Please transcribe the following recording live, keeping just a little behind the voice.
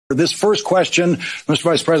This first question, Mr.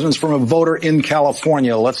 Vice President, is from a voter in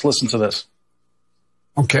California. Let's listen to this.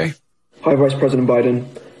 Okay. Hi, Vice President Biden.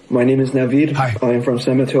 My name is Naveed. Hi. I am from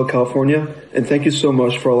San Mateo, California, and thank you so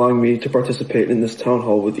much for allowing me to participate in this town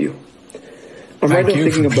hall with you. I'm right now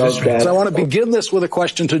thinking about that. So I want to begin this with a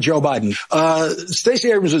question to Joe Biden. Stacey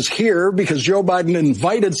Abrams is here because Joe Biden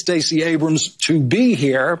invited Stacey Abrams to be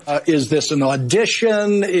here. Is this an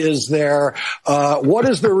audition? Is there, what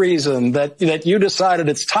is the reason that you decided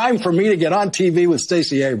it's time for me to get on TV with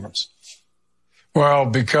Stacey Abrams? Well,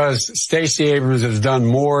 because Stacey Abrams has done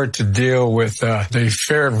more to deal with the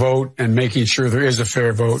fair vote and making sure there is a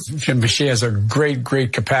fair vote. She has a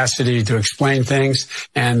great capacity to explain things,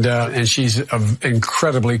 and she's an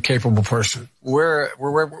incredibly capable person. We're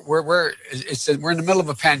in the middle of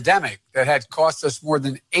a pandemic that had cost us more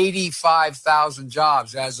than 85,000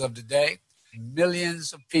 jobs as of today.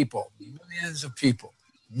 Millions of people,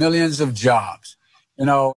 millions of jobs. You know.